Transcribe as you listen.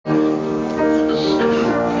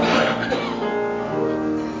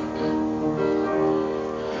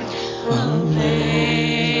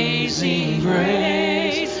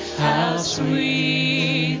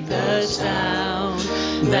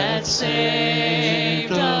that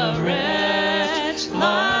saved a wretch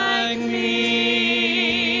like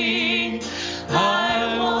me.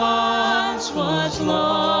 I once was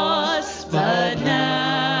lost, but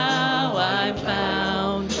now I'm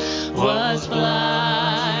found. Was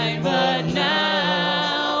blind, but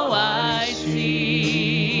now I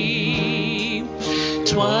see.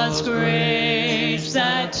 'Twas grace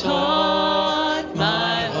that taught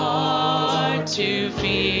my heart to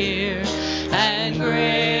fear, and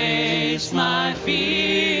grace my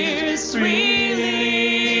fears relieved.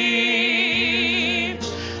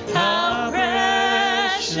 How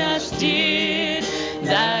precious did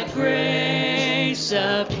that grace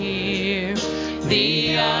appear,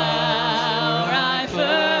 the hour I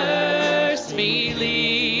first believed.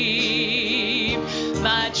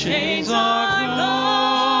 My chains are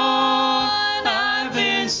gone, I've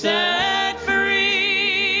been set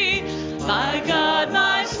free. My God,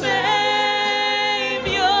 my Savior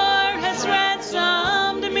has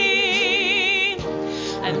ransomed me.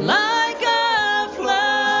 And like a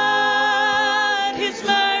flood, His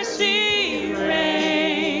mercy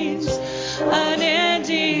reigns,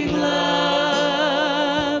 unending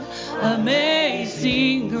love,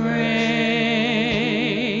 amazing grace.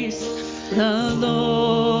 The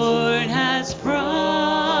Lord has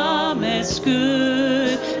promised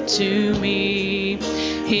good to me.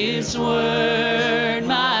 His word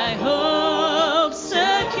my hope secures.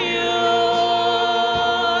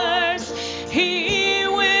 He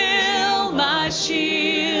will my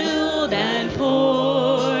shield and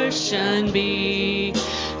portion be,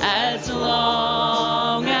 as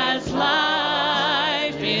long as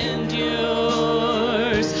life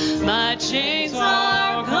endures. My chains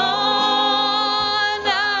are gone,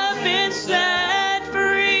 I've been set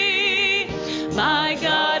free. My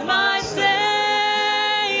God, my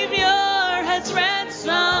Savior has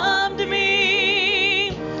ransomed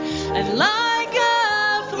me. And like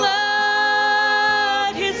a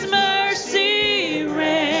flood, His mercy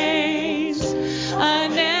reigns,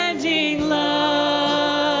 unending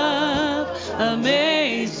love,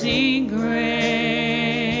 amazing grace.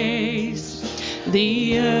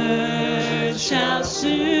 The earth shall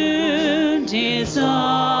soon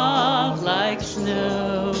dissolve like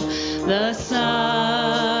snow, the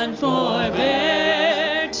sun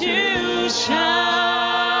forbear to shine.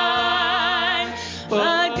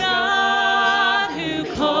 But God, who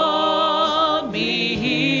called me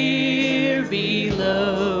here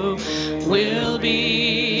below, will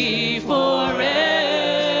be forever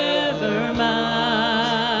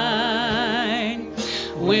mine.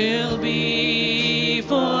 Will be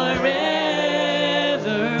forever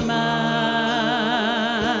mine.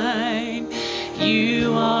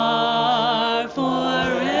 You are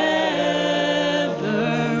forever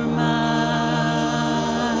mine.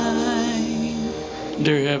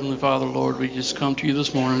 Dear Heavenly Father, Lord, we just come to you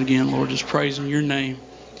this morning again, Lord, just praising your name.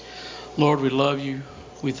 Lord, we love you.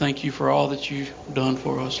 We thank you for all that you've done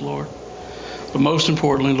for us, Lord. But most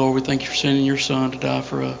importantly, Lord, we thank you for sending your Son to die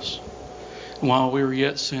for us. And while we were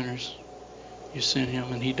yet sinners, you sent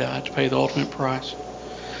him and he died to pay the ultimate price,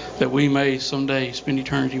 that we may someday spend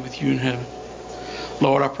eternity with you in heaven.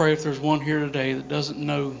 Lord, I pray if there's one here today that doesn't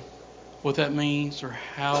know what that means or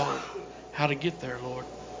how to get there, Lord.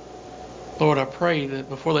 Lord, I pray that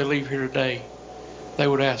before they leave here today, they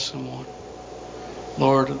would ask someone.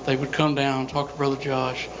 Lord, that they would come down, talk to Brother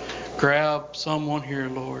Josh, grab someone here,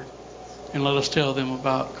 Lord, and let us tell them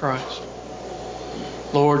about Christ.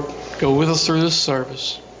 Lord, go with us through this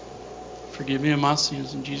service. Forgive me of my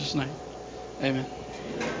sins in Jesus' name. Amen.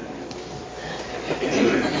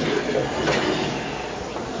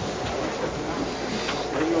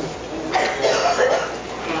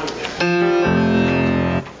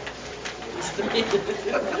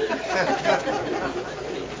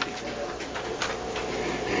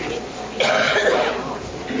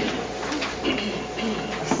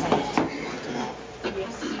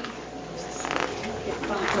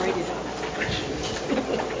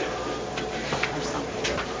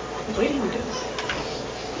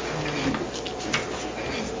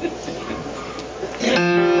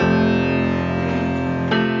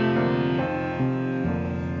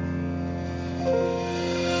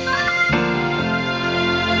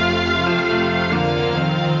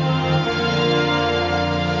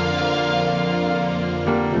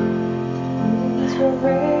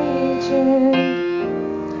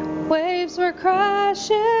 Waves were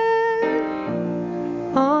crashing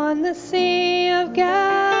on the Sea of Galilee.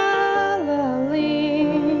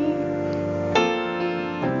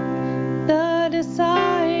 The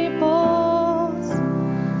disciples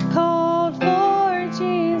called for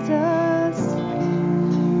Jesus,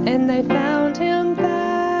 and they found him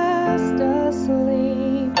fast fast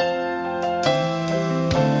asleep.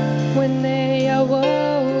 When they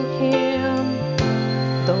awoke him,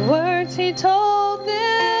 the words he told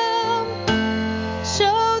them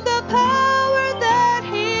showed the power that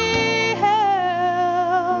he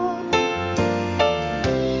held.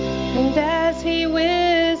 And as he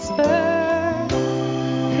whispered,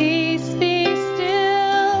 "Peace be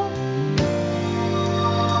still,"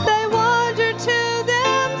 they wondered to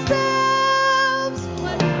themselves,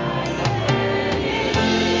 "What kind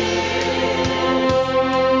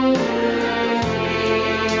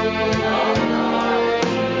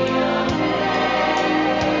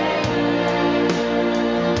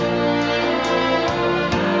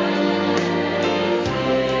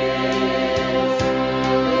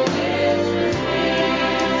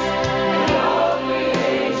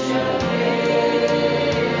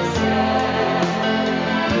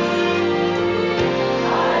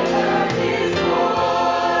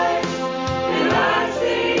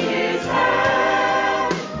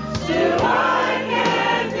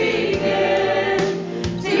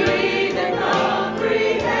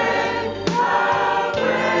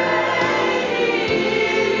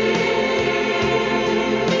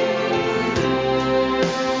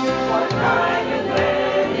of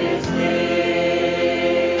man is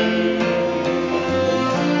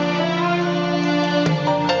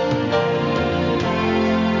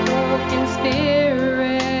broken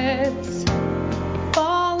spirits,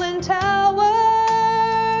 fallen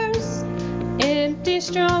towers, empty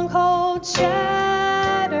strongholds,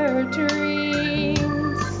 shattered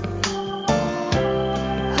dreams.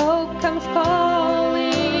 Hope comes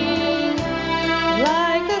calling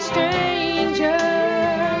like a stranger,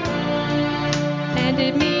 and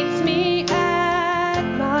it meets me at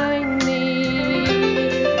my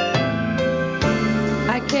need.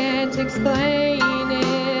 I can't explain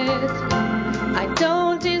it, I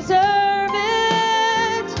don't deserve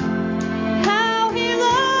it, how he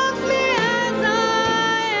loves me as I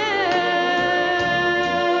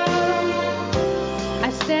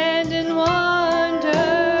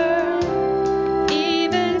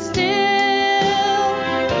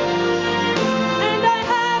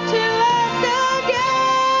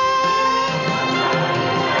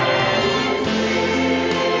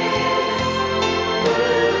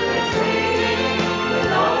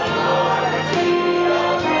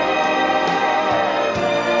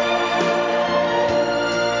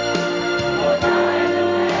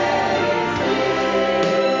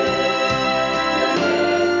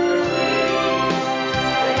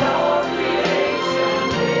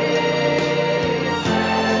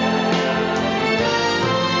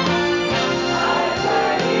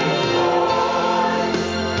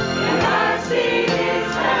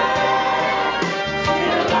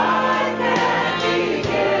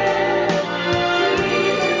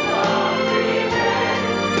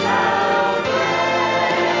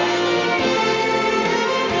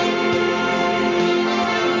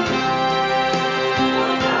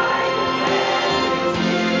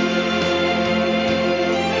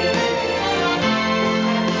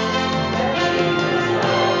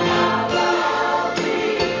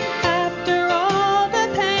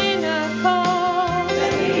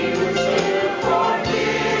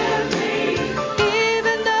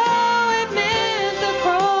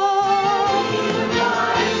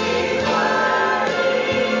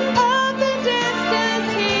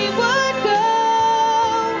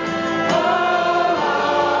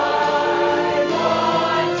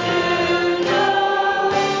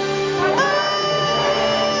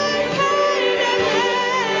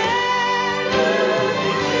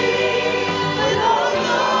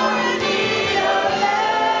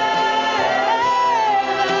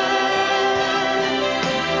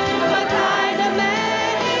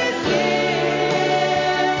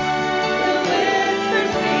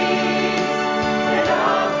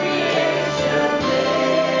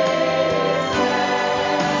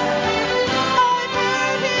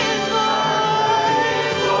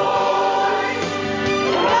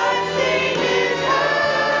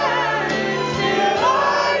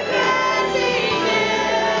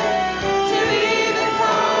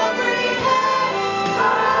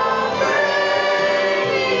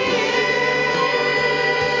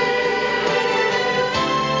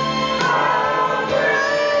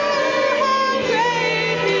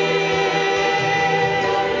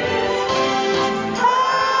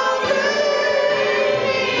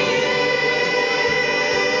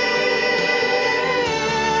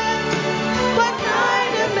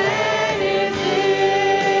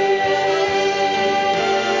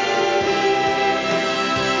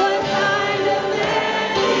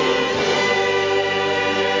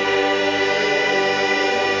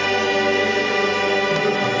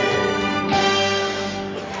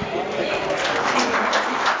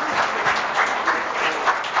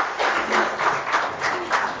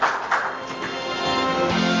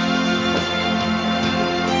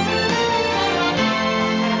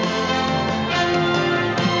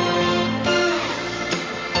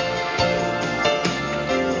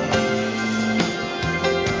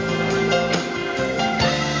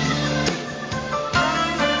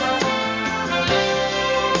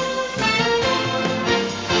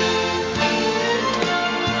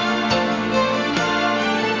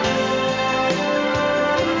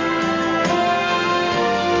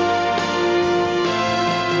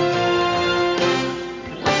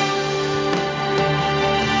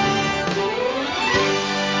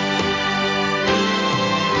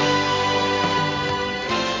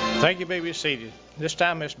Thank you, be seated. This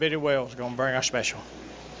time, Miss Betty Wells is going to bring our special.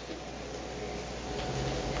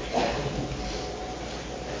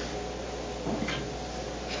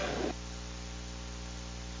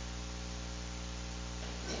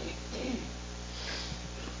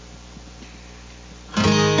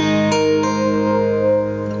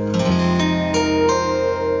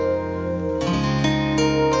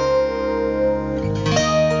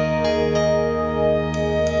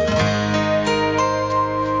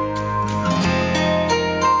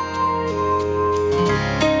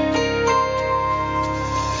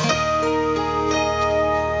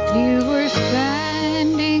 You were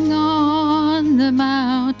standing on the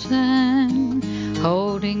mountain,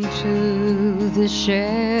 holding to the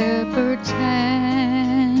shepherd's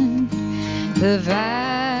hand. The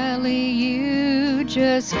valley you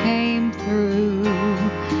just came through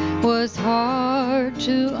was hard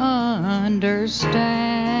to understand.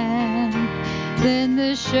 Then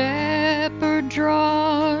the shepherd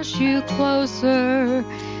draws you closer.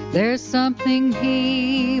 There's something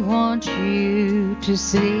he wants you to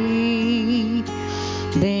see.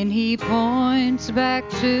 Then he points back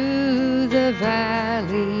to the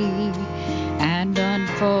valley and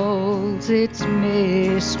unfolds its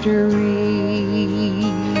mystery.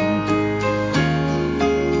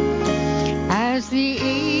 As the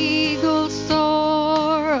eagles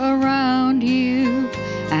soar around you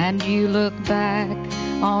and you look back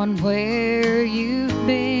on where you've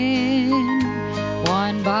been,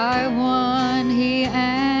 one by one he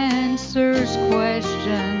answers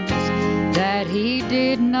questions that he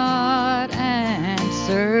did not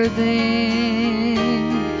answer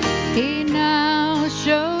then. He now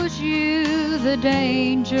shows you the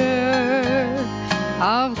danger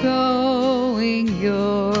of going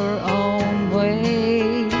your own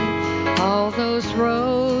way. All those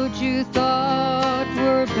roads you thought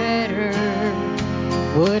were better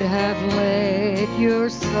would have led your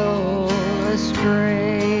soul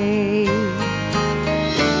astray.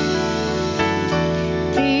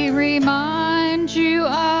 He reminds you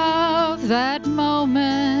of that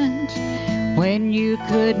moment when you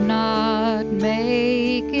could not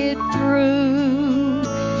make it through.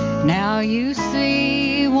 Now you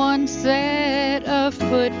see one set of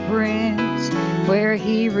footprints where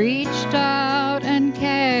he reached out and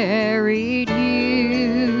carried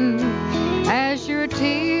you. As your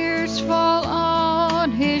tears fall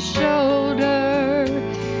on his shoulder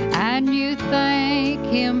and you thank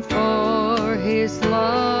him for his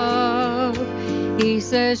love, he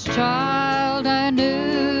says, "Child, I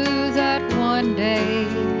knew that one day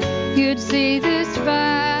you'd see this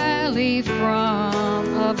valley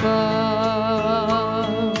from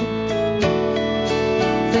above."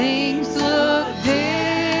 Things look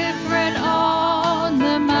different on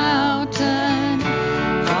the mountain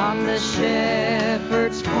from the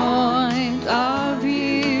shepherd's point of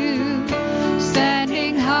view.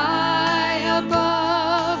 Standing high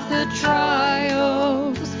above the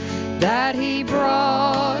trials that he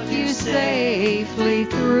brought you safely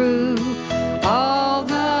through, all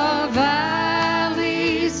the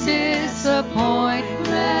valley's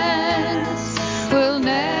disappointments will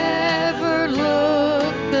never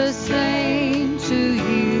look the same to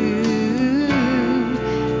you,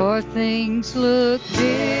 for things look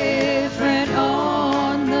different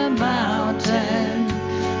on the mountain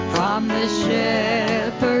from the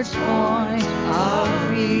shepherd's point of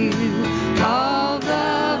view. All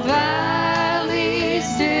the valley's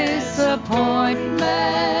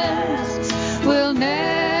disappointments will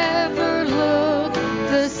never look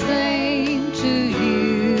the same to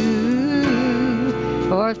you,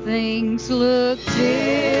 for things look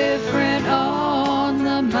different on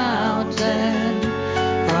the mountain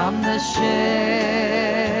from the shepherd's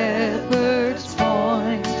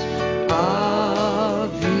point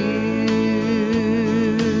of view.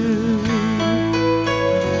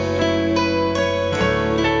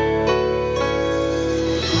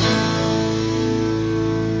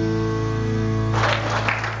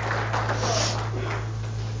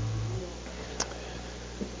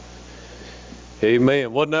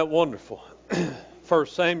 Amen. Wasn't that wonderful? 1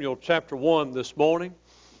 Samuel chapter 1 this morning.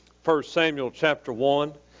 1 Samuel chapter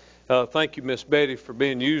 1. Thank you, Miss Betty, for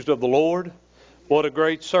being used of the Lord. What a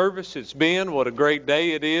great service it's been. What a great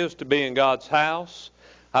day it is to be in God's house.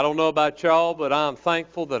 I don't know about y'all, but I'm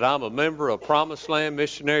thankful that I'm a member of Promised Land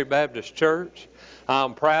Missionary Baptist Church.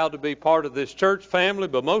 I'm proud to be part of this church family,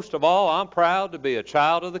 but most of all, I'm proud to be a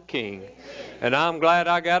child of the King. And I'm glad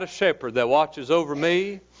I got a shepherd that watches over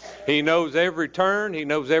me. He knows every turn. He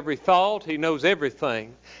knows every thought. He knows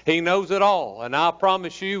everything. He knows it all. And I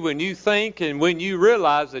promise you, when you think and when you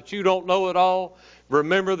realize that you don't know it all,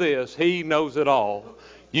 remember this: He knows it all.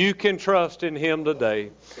 You can trust in Him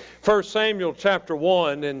today. 1 Samuel chapter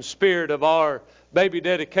 1, in spirit of our baby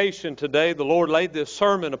dedication today, the Lord laid this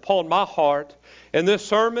sermon upon my heart. And this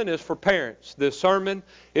sermon is for parents. This sermon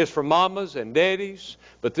is for mamas and daddies.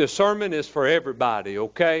 But this sermon is for everybody,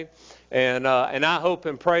 okay? And I hope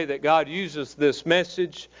and pray that God uses this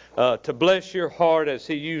message to bless your heart as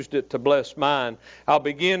He used it to bless mine. I'll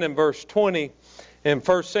begin in verse 20. In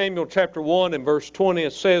 1 Samuel chapter 1 and verse 20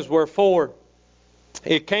 it says, "Wherefore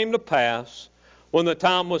it came to pass, when the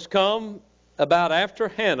time was come, about after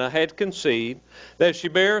Hannah had conceived, that she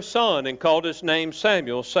bare a son, and called his name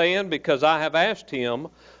Samuel, saying, Because I have asked him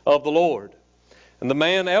of the Lord. And the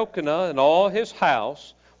man Elkanah and all his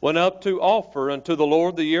house went up to offer unto the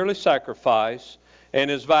Lord the yearly sacrifice and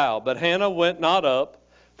his vow. But Hannah went not up,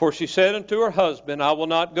 for she said unto her husband, I will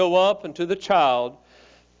not go up unto the child,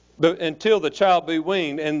 until the child be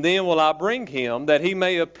weaned, and then will I bring him, that he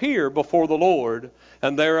may appear before the Lord,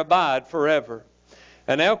 and there abide forever.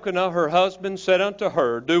 And Elkanah her husband said unto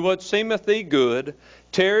her, Do what seemeth thee good,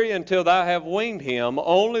 tarry until thou have weaned him,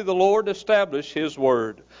 only the Lord establish His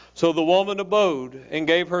word. So the woman abode, and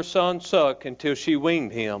gave her son suck until she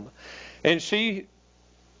weaned him. And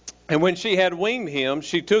when she had weaned him,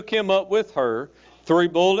 she took him up with her, 3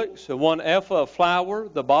 bullocks, and 1 ephah of flour,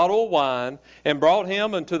 the bottle of wine, and brought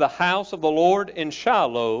him into the house of the Lord in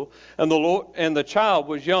Shiloh, and the child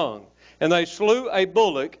was young. And they slew a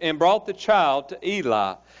bullock, and brought the child to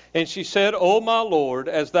Eli. And she said, O my Lord,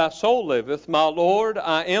 as thy soul liveth, my Lord,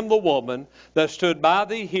 I am the woman that stood by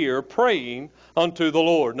thee here, praying unto the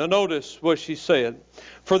Lord. Now notice what she said.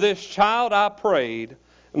 For this child I prayed,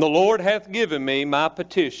 and the Lord hath given me my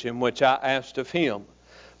petition, which I asked of Him.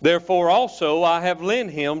 Therefore also I have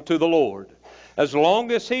lent him to the Lord. As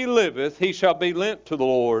long as he liveth, he shall be lent to the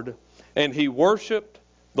Lord. And he worshipped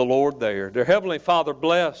the Lord there." Dear Heavenly Father,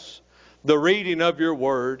 bless the reading of your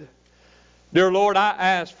word. Dear Lord, I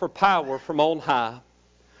ask for power from on high.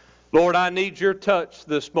 Lord, I need your touch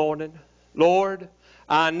this morning. Lord,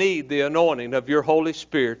 I need the anointing of your Holy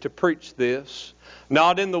Spirit to preach this,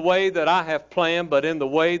 not in the way that I have planned, but in the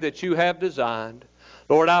way that you have designed.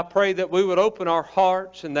 Lord, I pray that we would open our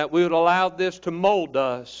hearts and that we would allow this to mold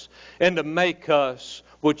us and to make us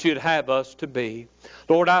what you'd have us to be.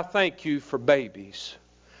 Lord, I thank you for babies.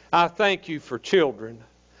 I thank you for children.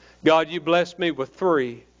 God, you blessed me with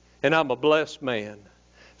 3, and I'm a blessed man.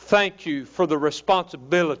 Thank you for the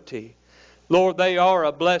responsibility. Lord, they are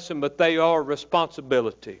a blessing, but they are a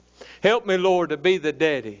responsibility. Help me, Lord, to be the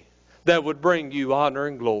daddy that would bring you honor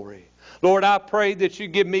and glory. Lord, I pray that you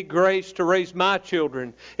give me grace to raise my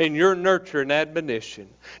children in your nurture and admonition.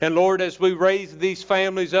 And Lord, as we raise these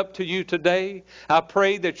families up to you today, I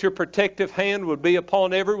pray that your protective hand would be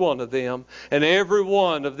upon every one of them and every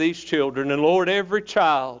one of these children. And Lord, every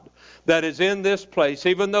child that is in this place,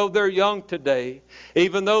 even though they're young today,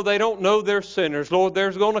 even though they don't know they're sinners, Lord,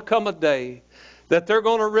 there's going to come a day that they're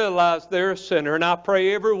going to realize they're a sinner. And I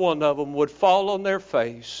pray every one of them would fall on their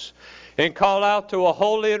face and call out to a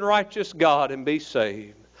holy and righteous God and be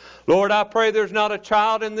saved. Lord, I pray there's not a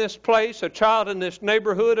child in this place, a child in this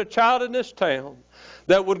neighborhood, a child in this town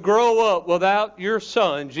that would grow up without your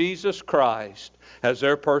Son, Jesus Christ, as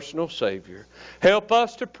their personal Savior. Help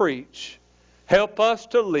us to preach. Help us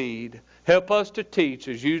to lead. Help us to teach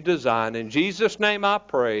as you design. In Jesus' name I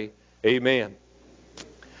pray. Amen.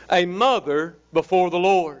 A mother before the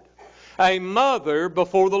Lord. A mother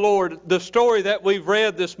before the Lord. The story that we've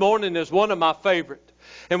read this morning is one of my favorite.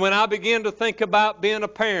 And when I begin to think about being a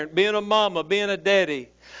parent, being a mama, being a daddy,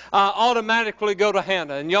 I automatically go to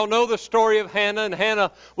Hannah. And y'all know the story of Hannah. And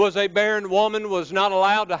Hannah was a barren woman, was not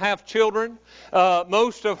allowed to have children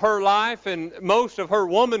most of her life and most of her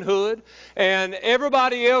womanhood. And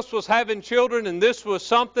everybody else was having children, and this was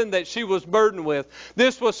something that she was burdened with.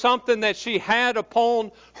 This was something that she had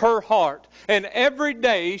upon her heart. And every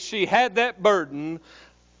day she had that burden,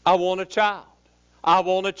 I want a child. I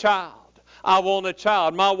want a child. I want a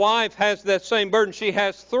child. My wife has that same burden. She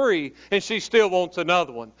has 3, and she still wants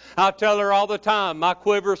another one. I tell her all the time, my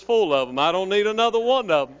quiver's full of them. I don't need another one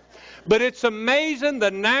of them. But it's amazing the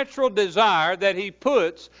natural desire that He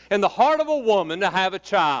puts in the heart of a woman to have a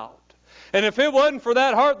child. And if it wasn't for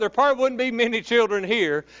that heart, there probably wouldn't be many children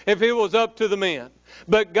here if it was up to the men.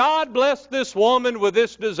 But God blessed this woman with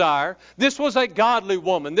this desire. This was a godly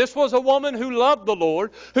woman. This was a woman who loved the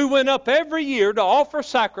Lord, who went up every year to offer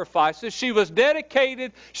sacrifices. She was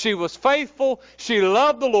dedicated. She was faithful. She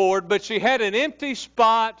loved the Lord, but she had an empty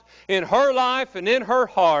spot in her life and in her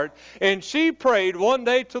heart. And she prayed one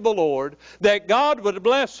day to the Lord that God would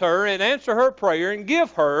bless her and answer her prayer and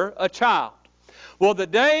give her a child. Well, the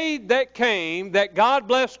day that came that God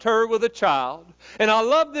blessed her with a child, and I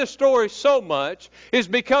love this story so much, is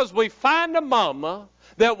because we find a mama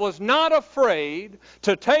that was not afraid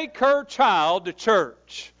to take her child to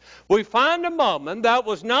church. We find a mama that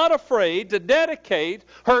was not afraid to dedicate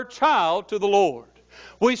her child to the Lord.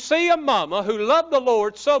 We see a mama who loved the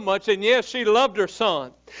Lord so much, and yes, she loved her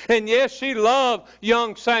son. And yes, she loved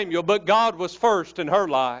young Samuel, but God was first in her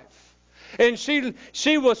life. And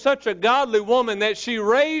she was such a godly woman that she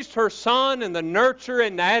raised her son in the nurture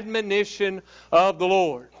and admonition of the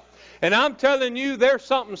Lord. And I'm telling you, there's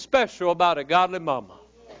something special about a godly mama.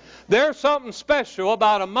 There's something special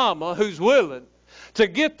about a mama who's willing to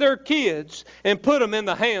get their kids and put them in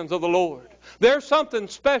the hands of the Lord. There's something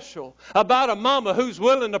special about a mama who's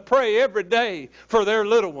willing to pray every day for their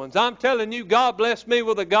little ones. I'm telling you, God blessed me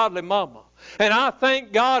with a godly mama. And I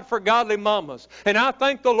thank God for godly mamas. And I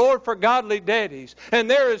thank the Lord for godly daddies. And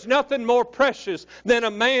there is nothing more precious than a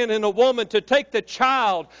man and a woman to take the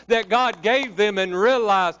child that God gave them and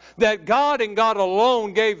realize that God and God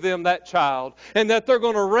alone gave them that child. And that they're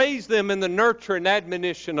going to raise them in the nurture and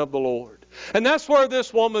admonition of the Lord. And that's where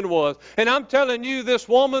this woman was. And I'm telling you, this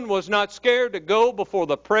woman was not scared to go before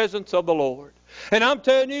the presence of the Lord. And I'm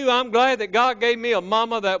telling you, I'm glad that God gave me a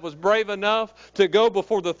mama that was brave enough to go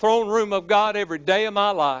before the throne room of God every day of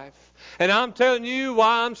my life. And I'm telling you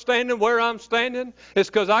why I'm standing where I'm standing. It's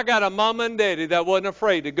because I got a mama and daddy that wasn't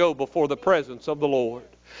afraid to go before the presence of the Lord.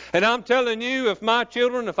 And I'm telling you, if my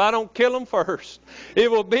children, if I don't kill them first, it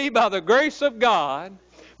will be by the grace of God,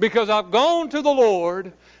 because I've gone to the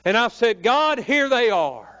Lord and I've said, God, here they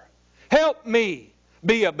are. Help me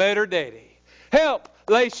be a better daddy. Help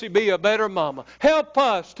Lacey be a better mama. Help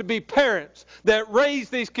us to be parents that raise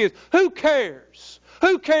these kids. Who cares?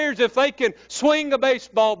 Who cares if they can swing a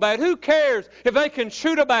baseball bat? Who cares if they can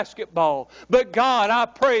shoot a basketball? But God, I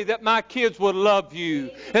pray that my kids would love you,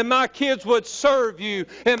 and my kids would serve you,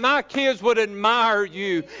 and my kids would admire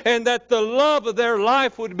you, and that the love of their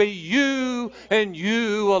life would be you and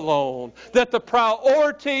you alone. That the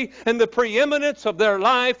priority and the preeminence of their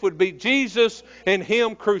life would be Jesus and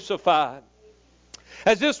Him crucified.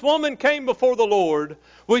 As this woman came before the Lord,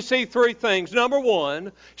 we see three things. Number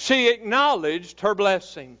one, she acknowledged her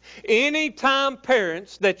blessing. Anytime,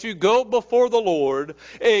 parents, that you go before the Lord,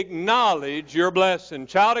 acknowledge your blessing.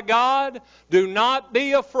 Child of God, do not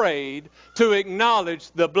be afraid to acknowledge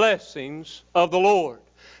the blessings of the Lord.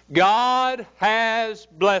 God has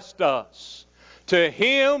blessed us. To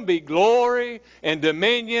Him be glory and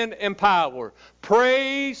dominion and power.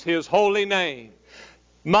 Praise His holy name.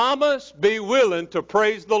 Mamas, be willing to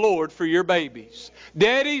praise the Lord for your babies.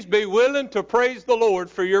 Daddies, be willing to praise the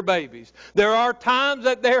Lord for your babies. There are times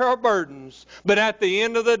that there are burdens, but at the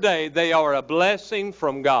end of the day, they are a blessing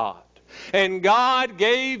from God. And God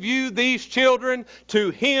gave you these children.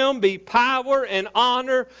 To Him be power and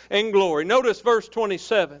honor and glory. Notice verse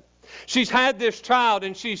 27. She's had this child,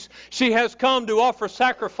 and she has come to offer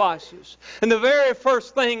sacrifices. And the very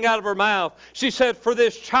first thing out of her mouth, she said, for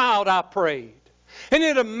this child I prayed. Isn't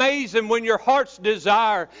it amazing when your heart's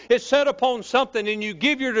desire is set upon something and you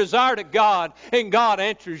give your desire to God and God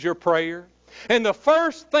answers your prayer? And the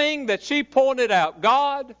first thing that she pointed out,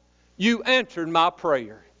 God, you answered my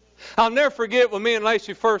prayer. I'll never forget when me and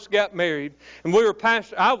Lacey first got married, and we were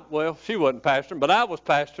pastoring. Well, she wasn't pastoring, but I was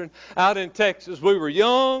pastoring out in Texas. We were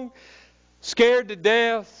young, scared to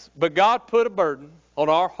death, but God put a burden on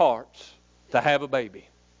our hearts to have a baby.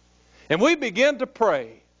 And we began to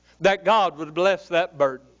pray that God would bless that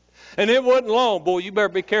burden. And it wasn't long. Boy, you better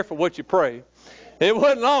be careful what you pray. It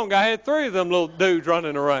wasn't long. I had 3 of them little dudes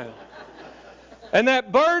running around. And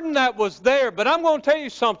that burden that was there, but I'm going to tell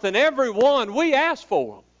you something. Every one, we asked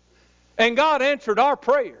for them. And God answered our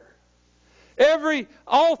prayer.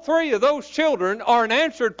 All 3 of those children are an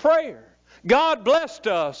answered prayer. God blessed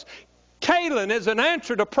us. Kaylin is an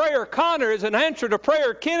answer to prayer. Connor is an answer to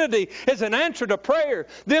prayer. Kennedy is an answer to prayer.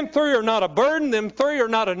 Them 3 are not a burden. Them 3 are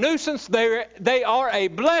not a nuisance. They are a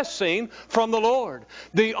blessing from the Lord.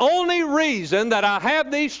 The only reason that I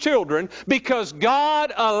have these children, because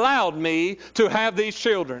God allowed me to have these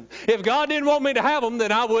children. If God didn't want me to have them,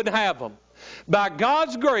 then I wouldn't have them. By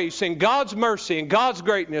God's grace and God's mercy and God's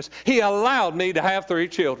greatness, He allowed me to have 3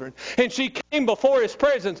 children. And she came before His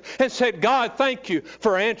presence and said, God, thank you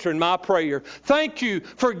for answering my prayer. Thank you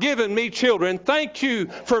for giving me children. Thank you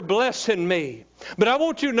for blessing me. But I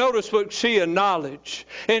want you to notice what she acknowledged.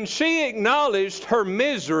 And she acknowledged her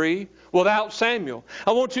misery without Samuel.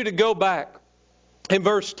 I want you to go back in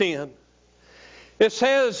verse 10. It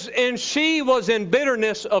says, and she was in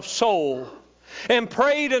bitterness of soul, and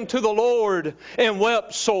prayed unto the Lord, and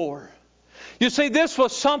wept sore. You see, this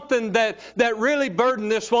was something that really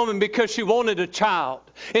burdened this woman because she wanted a child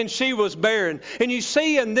and she was barren. And you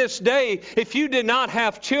see, in this day, if you did not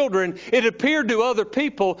have children, it appeared to other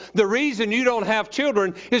people the reason you don't have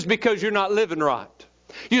children is because you're not living right.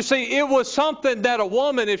 You see, it was something that a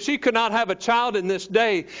woman, if she could not have a child in this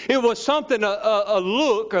day, it was something, a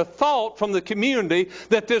look, a thought from the community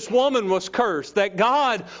that this woman was cursed, that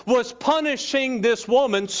God was punishing this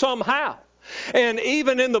woman somehow. And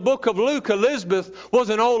even in the book of Luke, Elizabeth was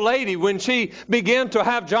an old lady when she began to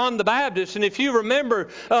have John the Baptist. And if you remember,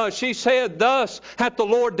 she said, "Thus hath the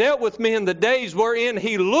Lord dealt with me in the days wherein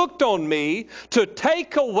He looked on me to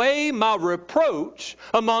take away my reproach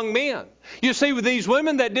among men." You see, with these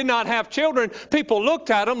women that did not have children, people looked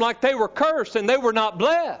at them like they were cursed and they were not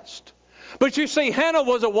blessed. But you see, Hannah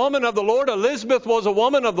was a woman of the Lord. Elizabeth was a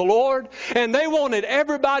woman of the Lord. And they wanted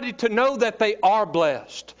everybody to know that they are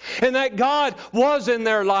blessed. And that God was in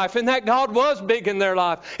their life. And that God was big in their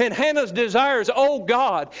life. And Hannah's desire is, "Oh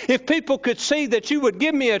God, if people could see that you would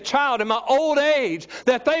give me a child in my old age,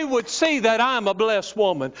 that they would see that I'm a blessed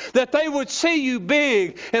woman. That they would see you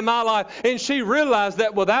big in my life." And she realized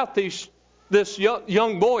that without this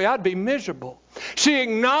young boy, I'd be miserable. She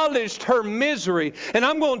acknowledged her misery. And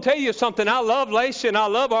I'm going to tell you something. I love Lacey and I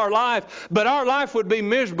love our life, but our life would be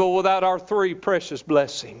miserable without our three precious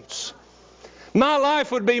blessings. My life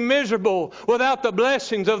would be miserable without the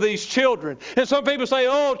blessings of these children. And some people say,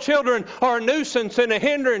 "Oh, children are a nuisance and a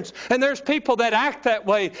hindrance." And there's people that act that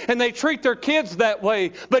way and they treat their kids that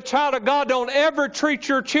way. But child of God, don't ever treat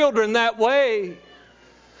your children that way.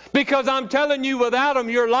 Because I'm telling you, without them,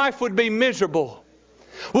 your life would be miserable.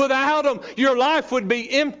 Without them, your life would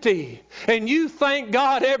be empty. And you thank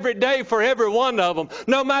God every day for every one of them.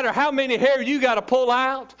 No matter how many hair you got to pull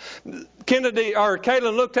out.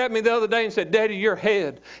 Kaylin looked at me the other day and said, "Daddy, your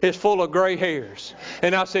head is full of gray hairs."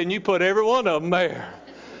 And I said, "And you put every one of them there."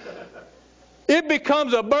 It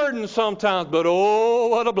becomes a burden sometimes, but oh,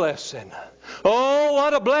 what a blessing. Oh,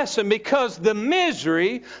 what a blessing, because the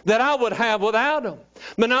misery that I would have without them.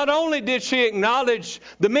 But not only did she acknowledge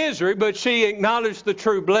the misery, but she acknowledged the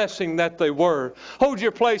true blessing that they were. Hold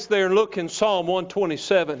your place there and look in Psalm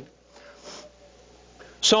 127.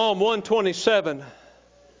 Psalm 127.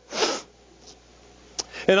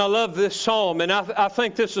 And I love this psalm, and I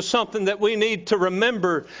think this is something that we need to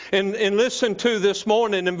remember and listen to this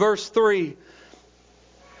morning in verse 3.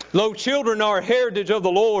 "Lo, children are a heritage of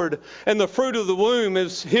the Lord, and the fruit of the womb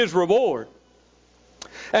is His reward.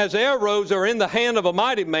 As arrows are in the hand of a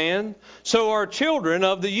mighty man, so are children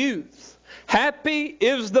of the youth. Happy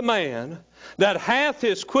is the man that hath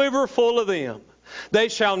his quiver full of them. They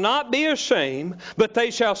shall not be ashamed, but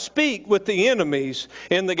they shall speak with the enemies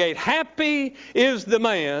in the gate." Happy is the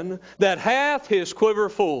man that hath his quiver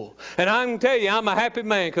full. And I can tell you, I'm a happy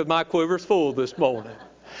man because my quiver's full this morning.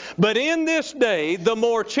 But in this day, the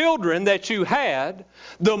more children that you had,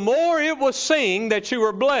 the more it was seen that you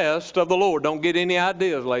were blessed of the Lord. Don't get any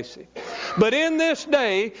ideas, Lacey. But in this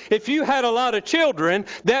day, if you had a lot of children,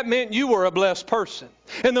 that meant you were a blessed person.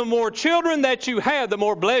 And the more children that you had, the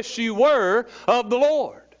more blessed you were of the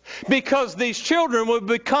Lord. Because these children would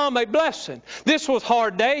become a blessing. This was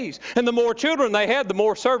hard days. And the more children they had, the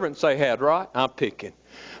more servants they had, right? I'm picking.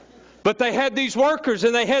 But they had these workers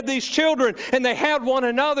and they had these children and they had one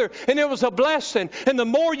another, and it was a blessing. And the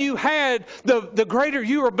more you had, the greater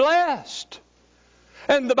you were blessed.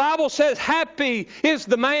 And the Bible says, "Happy is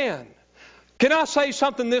the man." Can I say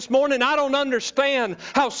something this morning? I don't understand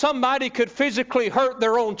how somebody could physically hurt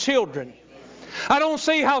their own children. I don't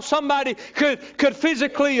see how somebody could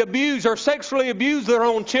physically abuse or sexually abuse their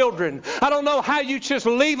own children. I don't know how you just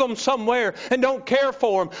leave them somewhere and don't care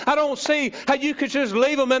for them. I don't see how you could just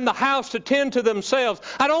leave them in the house to tend to themselves.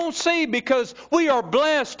 I don't see, because we are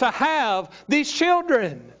blessed to have these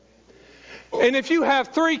children. And if you have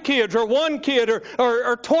 3 kids or 1 kid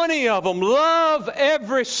or 20 of them, love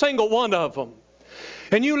every single one of them.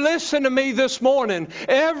 And you listen to me this morning.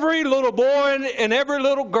 Every little boy and every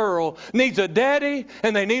little girl needs a daddy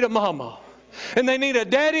and they need a mama. And they need a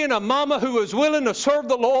daddy and a mama who is willing to serve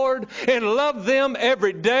the Lord and love them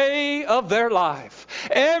every day of their life.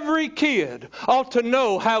 Every kid ought to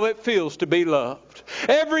know how it feels to be loved.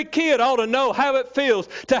 Every kid ought to know how it feels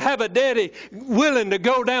to have a daddy willing to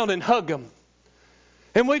go down and hug them.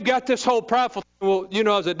 And we've got this whole prideful thing. Well, you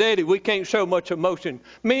know, as a daddy, we can't show much emotion.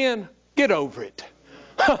 Men, get over it.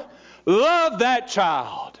 Love that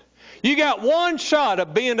child. You got one shot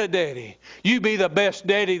of being a daddy. You be the best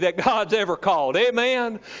daddy that God's ever called.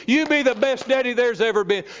 Amen? You be the best daddy there's ever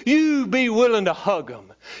been. You be willing to hug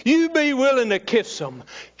them. You be willing to kiss them.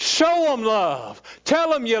 Show them love.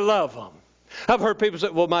 Tell them you love them. I've heard people say,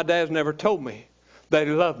 well, my dad's never told me that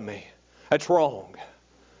he loved me. That's wrong.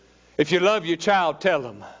 If you love your child, tell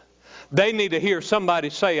them. They need to hear somebody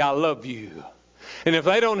say, I love you. And if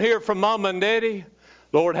they don't hear it from Mama and Daddy,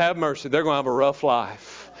 Lord have mercy, they're going to have a rough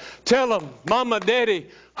life. Tell them, Mama, Daddy,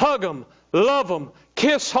 hug them, love them,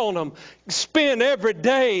 kiss on them, spend every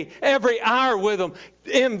day, every hour with them.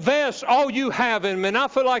 Invest all you have in them. And I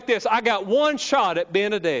feel like this, I got one shot at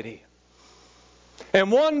being a daddy.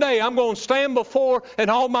 And one day I'm going to stand before an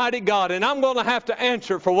almighty God, and I'm going to have to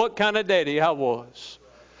answer for what kind of daddy I was.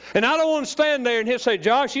 And I don't want to stand there and he'll say,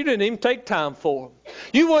 Josh, you didn't even take time for them.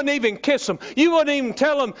 You wouldn't even kiss them. You wouldn't even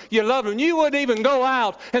tell them you love them. You wouldn't even go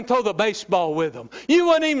out and throw the baseball with them. You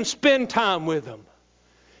wouldn't even spend time with them.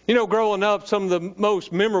 You know, growing up, some of the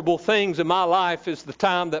most memorable things in my life is the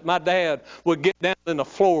time that my dad would get down on the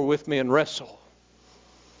floor with me and wrestle.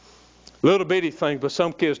 Little bitty things, but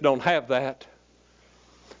some kids don't have that.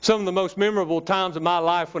 Some of the most memorable times of my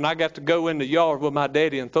life when I got to go in the yard with my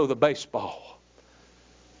daddy and throw the baseball.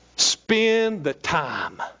 Spend the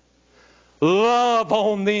time. Love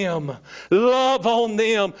on them. Love on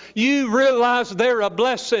them. You realize they're a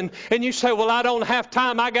blessing. And you say, well, I don't have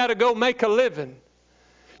time. I got to go make a living.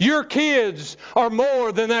 Your kids are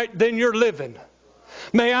more than your living.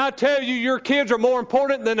 May I tell you, your kids are more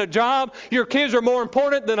important than a job. Your kids are more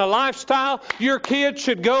important than a lifestyle. Your kids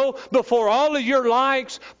should go before all of your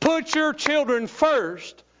likes. Put your children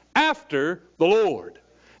first after the Lord.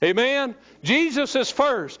 Amen? Jesus is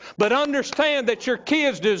first. But understand that your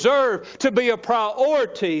kids deserve to be a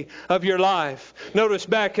priority of your life. Notice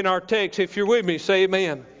back in our text, if you're with me, say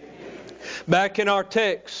amen. Back in our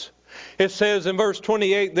text, it says in verse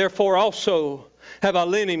 28, therefore also have I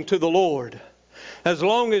lent him to the Lord. As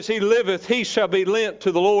long as he liveth, he shall be lent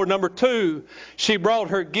to the Lord. Number 2, she brought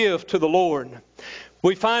her gift to the Lord.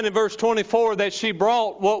 We find in verse 24 that she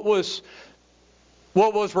brought what was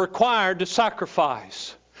required to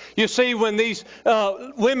sacrifice. You see, when these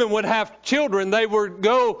women would have children, they would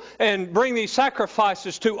go and bring these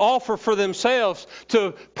sacrifices to offer for themselves,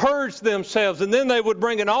 to purge themselves. And then they would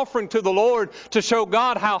bring an offering to the Lord to show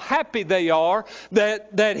God how happy they are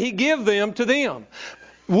that He give them to them.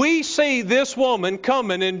 We see this woman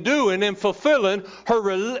coming and doing and fulfilling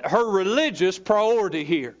her religious priority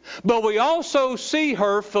here. But we also see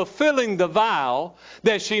her fulfilling the vow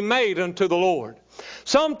that she made unto the Lord.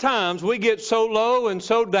 Sometimes we get so low and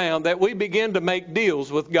so down that we begin to make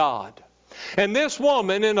deals with God. And this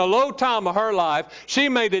woman, in a low time of her life, she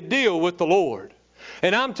made a deal with the Lord.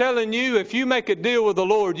 And I'm telling you, if you make a deal with the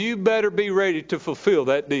Lord, you better be ready to fulfill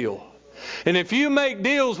that deal. And if you make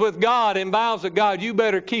deals with God and vows of God, you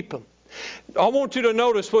better keep them. I want you to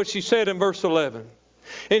notice what she said in verse 11.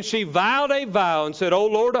 And she vowed a vow and said, O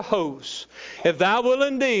Lord of hosts, if thou wilt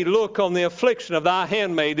indeed look on the affliction of thy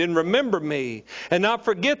handmaid and remember me, and not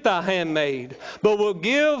forget thy handmaid, but will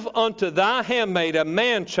give unto thy handmaid a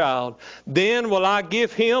man-child, then will I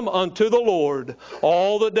give him unto the Lord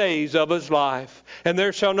all the days of his life, and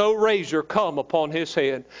there shall no razor come upon his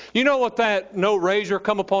head. You know what that no razor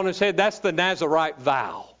come upon his head? That's the Nazirite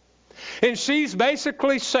vow. And she's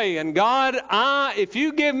basically saying, God, if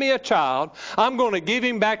you give me a child, I'm going to give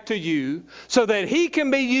him back to you so that he can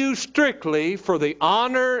be used strictly for the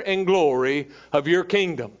honor and glory of your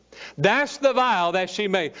kingdom. That's the vow that she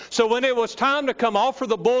made. So when it was time to come offer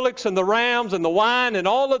the bullocks and the rams and the wine and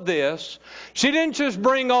all of this, she didn't just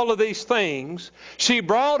bring all of these things. She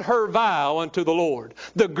brought her vow unto the Lord.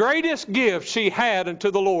 The greatest gift she had unto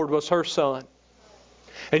the Lord was her son.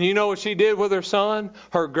 And you know what she did with her son?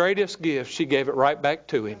 Her greatest gift, she gave it right back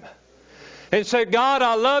to him. And said, God,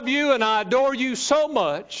 I love you and I adore you so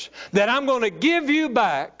much that I'm going to give you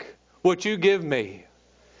back what you give me.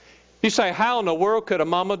 You say, how in the world could a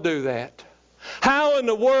mama do that? How in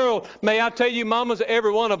the world, may I tell you, mamas,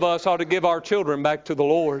 every one of us ought to give our children back to the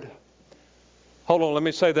Lord. Hold on, let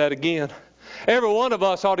me say that again. Every one of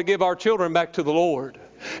us ought to give our children back to the Lord.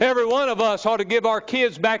 Every one of us ought to give our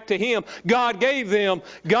kids back to Him. God gave them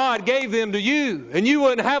to you, and you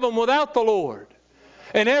wouldn't have them without the Lord.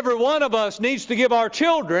 And every one of us needs to give our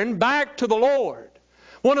children back to the Lord.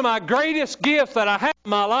 One of my greatest gifts that I have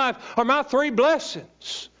in my life are my 3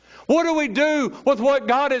 blessings. What do we do with what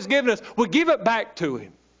God has given us? We give it back to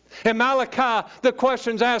Him. In Malachi, the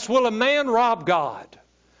question's asked, will a man rob God?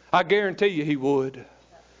 I guarantee you he would.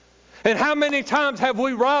 And how many times have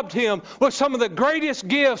we robbed Him with some of the greatest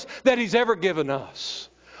gifts that He's ever given us?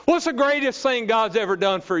 What's the greatest thing God's ever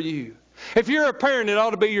done for you? If you're a parent, it ought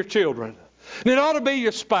to be your children. And it ought to be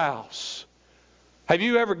your spouse. Have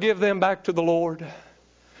you ever given them back to the Lord?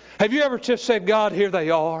 Have you ever just said, God, here they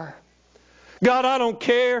are. God, I don't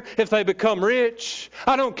care if they become rich.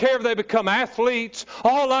 I don't care if they become athletes.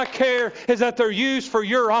 All I care is that they're used for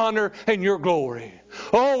your honor and your glory.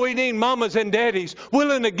 Oh, we need mamas and daddies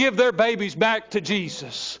willing to give their babies back to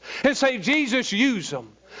Jesus and say, Jesus, use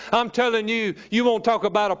them. I'm telling you, you won't talk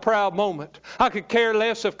about a proud moment. I could care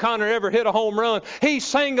less if Connor ever hit a home run. He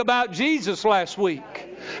sang about Jesus last week.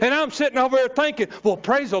 And I'm sitting over there thinking, well,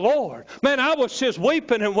 praise the Lord. Man, I was just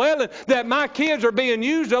weeping and wailing that my kids are being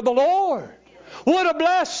used of the Lord. What a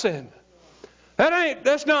blessing.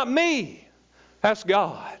 That's not me. That's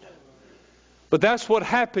God. But that's what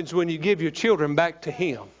happens when you give your children back to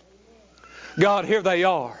Him. God, here they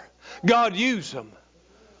are. God, use them.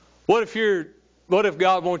 What if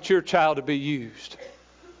God wants your child to be used?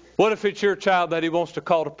 What if it's your child that He wants to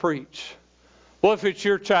call to preach? What if it's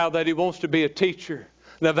your child that He wants to be a teacher,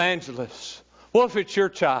 an evangelist? What if it's your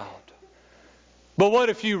child? But what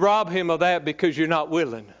if you rob him of that because you're not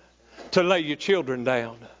willing to lay your children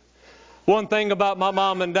down? One thing about my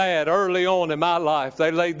mom and dad, early on in my life,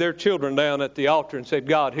 they laid their children down at the altar and said,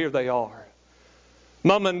 God, here they are.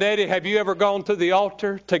 Mom and Daddy, have you ever gone to the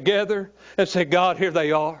altar together and said, God, here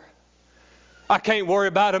they are. I can't worry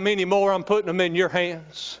about them anymore. I'm putting them in your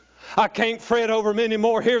hands. I can't fret over them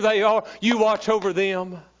anymore. Here they are. You watch over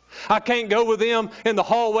them. I can't go with them in the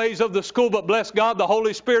hallways of the school, but bless God, the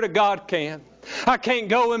Holy Spirit of God can. I can't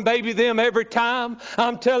go and baby them every time.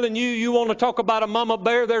 I'm telling you, you want to talk about a mama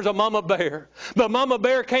bear, there's a mama bear. But mama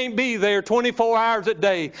bear can't be there 24 hours a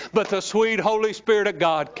day, but the sweet Holy Spirit of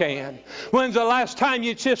God can. When's the last time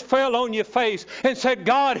you just fell on your face and said,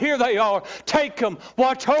 God, here they are. Take them,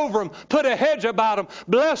 watch over them, put a hedge about them,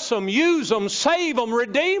 bless them, use them, save them,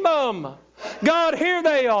 redeem them. God, here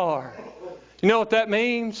they are. You know what that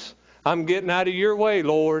means? I'm getting out of your way,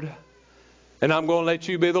 Lord, and I'm going to let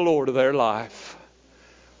you be the Lord of their life.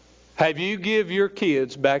 Have you give your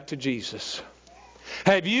kids back to Jesus?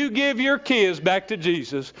 Have you give your kids back to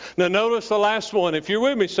Jesus? Now notice the last one. If you're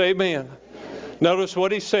with me, say amen. Notice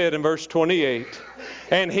what he said in verse 28.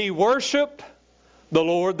 And he worshiped the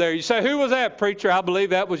Lord there. You say, who was that, preacher? I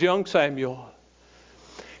believe that was young Samuel.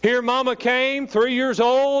 Here mama came, 3 years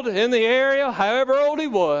old, in the area, however old he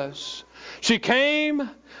was. She came,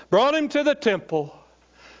 brought him to the temple,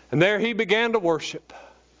 and there he began to worship.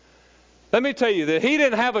 Let me tell you that he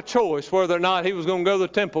didn't have a choice whether or not he was going to go to the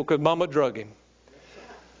temple because Mama drug him.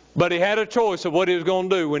 But he had a choice of what he was going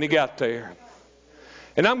to do when he got there.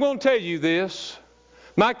 And I'm going to tell you this.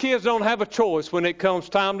 My kids don't have a choice when it comes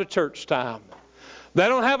time to church time. They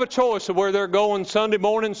don't have a choice of where they're going Sunday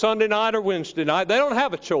morning, Sunday night, or Wednesday night. They don't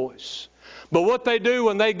have a choice. But what they do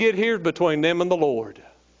when they get here is between them and the Lord.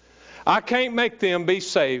 I can't make them be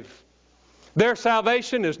saved. Their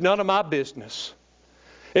salvation is none of my business.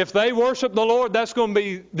 If they worship the Lord, that's going to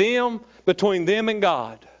be them, between them and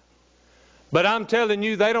God. But I'm telling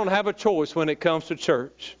you, they don't have a choice when it comes to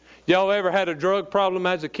church. Y'all ever had a drug problem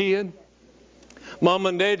as a kid? Mom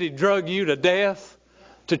and Daddy drug you to death,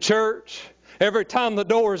 to church. Every time the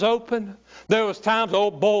door is open, there was times, oh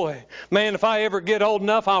boy, man, if I ever get old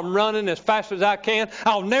enough, I'm running as fast as I can.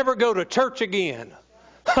 I'll never go to church again.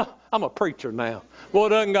 I'm a preacher now. Boy,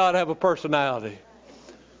 doesn't God have a personality?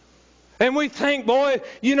 And we think, boy,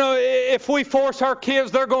 you know, if we force our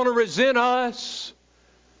kids, they're going to resent us.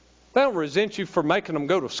 They don't resent you for making them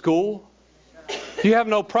go to school. You have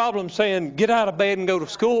no problem saying, get out of bed and go to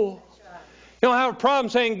school. You don't have a problem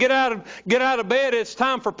saying, get out of bed, it's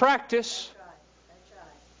time for practice.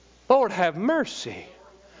 Lord, have mercy.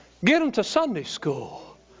 Get them to Sunday school.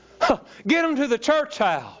 Get them to the church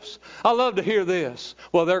house. I love to hear this.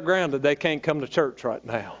 Well, they're grounded. They can't come to church right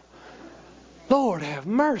now. Lord, have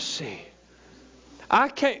mercy. I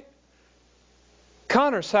can't.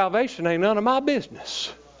 Connor's salvation ain't none of my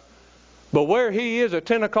business. But where he is at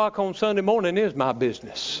 10 o'clock on Sunday morning is my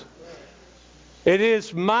business. It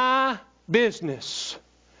is my business.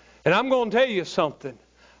 And I'm going to tell you something.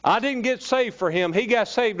 I didn't get saved for him. He got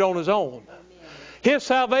saved on his own. His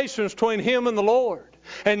salvation is between him and the Lord.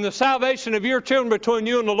 And the salvation of your children between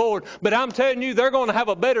you and the Lord. But I'm telling you, they're going to have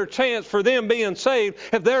a better chance for them being saved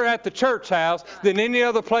if they're at the church house than any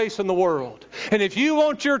other place in the world. And if you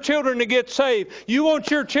want your children to get saved, you want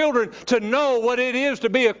your children to know what it is to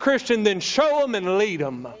be a Christian, then show them and lead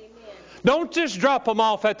them. Amen. Don't just drop them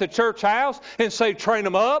off at the church house and say, train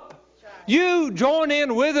them up. You join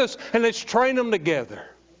in with us and let's train them together.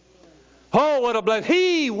 Oh, what a blessing.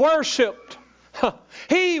 He worshiped.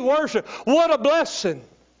 He worshiped. What a blessing.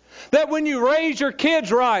 That when you raise your kids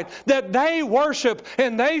right, that they worship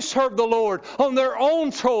and they serve the Lord on their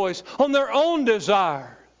own choice, on their own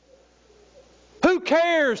desire. Who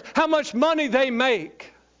cares how much money they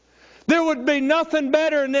make? There would be nothing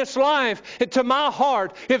better in this life, to my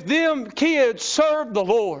heart, if them kids served the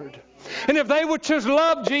Lord. And if they would just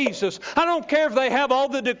love Jesus. I don't care if they have all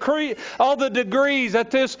the degrees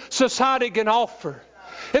that this society can offer.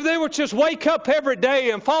 If they would just wake up every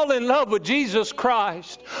day and fall in love with Jesus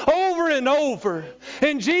Christ over and over,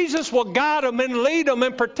 and Jesus will guide them and lead them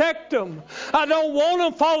and protect them. I don't want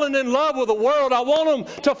them falling in love with the world. I want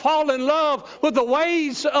them to fall in love with the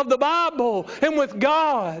ways of the Bible and with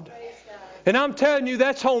God. And I'm telling you,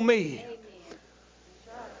 that's on me.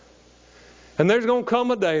 And there's going to come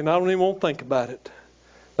a day, and I don't even want to think about it,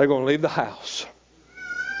 they're going to leave the house.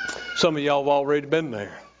 Some of y'all have already been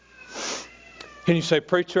there. And you say,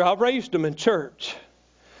 preacher, I raised them in church,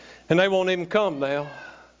 and they won't even come now.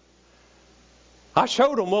 I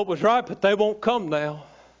showed them what was right, but they won't come now.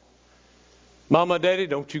 Mama, Daddy,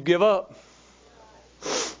 don't you give up.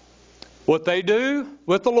 What they do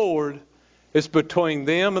with the Lord is between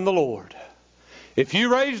them and the Lord. If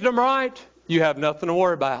you raised them right, you have nothing to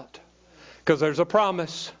worry about. Because there's a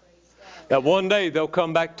promise that one day they'll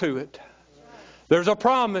come back to it. There's a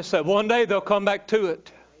promise that one day they'll come back to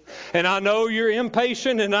it. And I know you're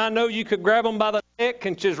impatient, and I know you could grab them by the neck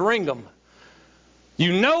and just wring them.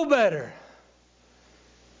 You know better.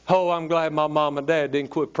 Oh, I'm glad my mom and dad didn't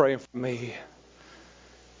quit praying for me.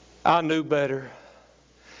 I knew better.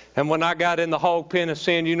 And when I got in the hog pen of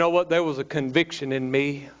sin, you know what? There was a conviction in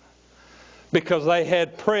me. Because they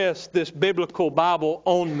had pressed this biblical Bible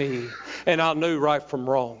on me, and I knew right from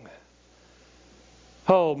wrong.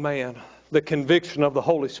 Oh man, the conviction of the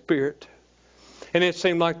Holy Spirit. And it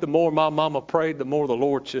seemed like the more my mama prayed, the more the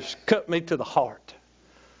Lord just cut me to the heart.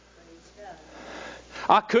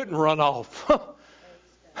 I couldn't run off.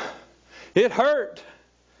 It hurt.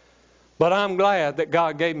 But I'm glad that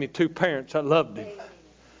God gave me two parents that loved Him.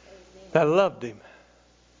 That loved Him.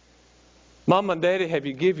 Mama and Daddy, have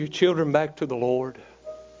you give your children back to the Lord?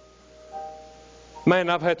 Man,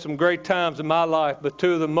 I've had some great times in my life, but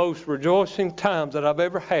two of the most rejoicing times that I've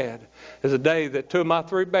ever had is the day that two of my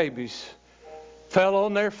three babies fell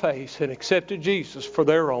on their face and accepted Jesus for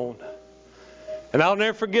their own. And I'll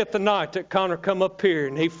never forget the night that Connor come up here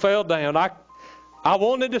and he fell down. I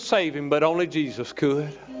wanted to save him, but only Jesus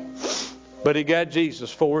could. But he got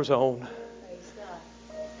Jesus for his own.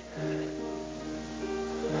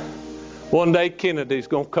 One day Kennedy's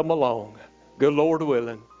going to come along. Good Lord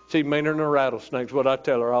willing. She's meaner than a rattlesnake's what I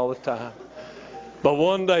tell her all the time. But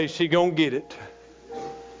one day she's going to get it.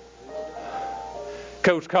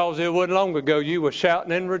 Coach calls it wasn't long ago you were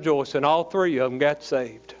shouting and rejoicing. All three of them got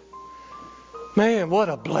saved. Man, what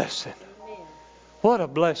a blessing. What a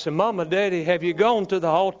blessing. Mama, Daddy, have you gone to the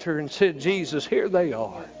altar and said, Jesus, here they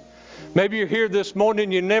are. Maybe you're here this morning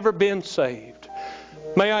and you've never been saved.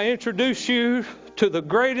 May I introduce you to the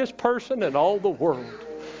greatest person in all the world.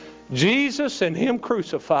 Jesus and Him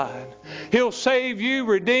crucified. He'll save you,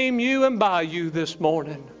 redeem you, and buy you this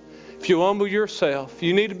morning. If you humble yourself,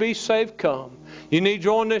 you need to be saved, come. You need to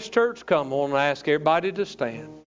join this church, come. I want to ask everybody to stand.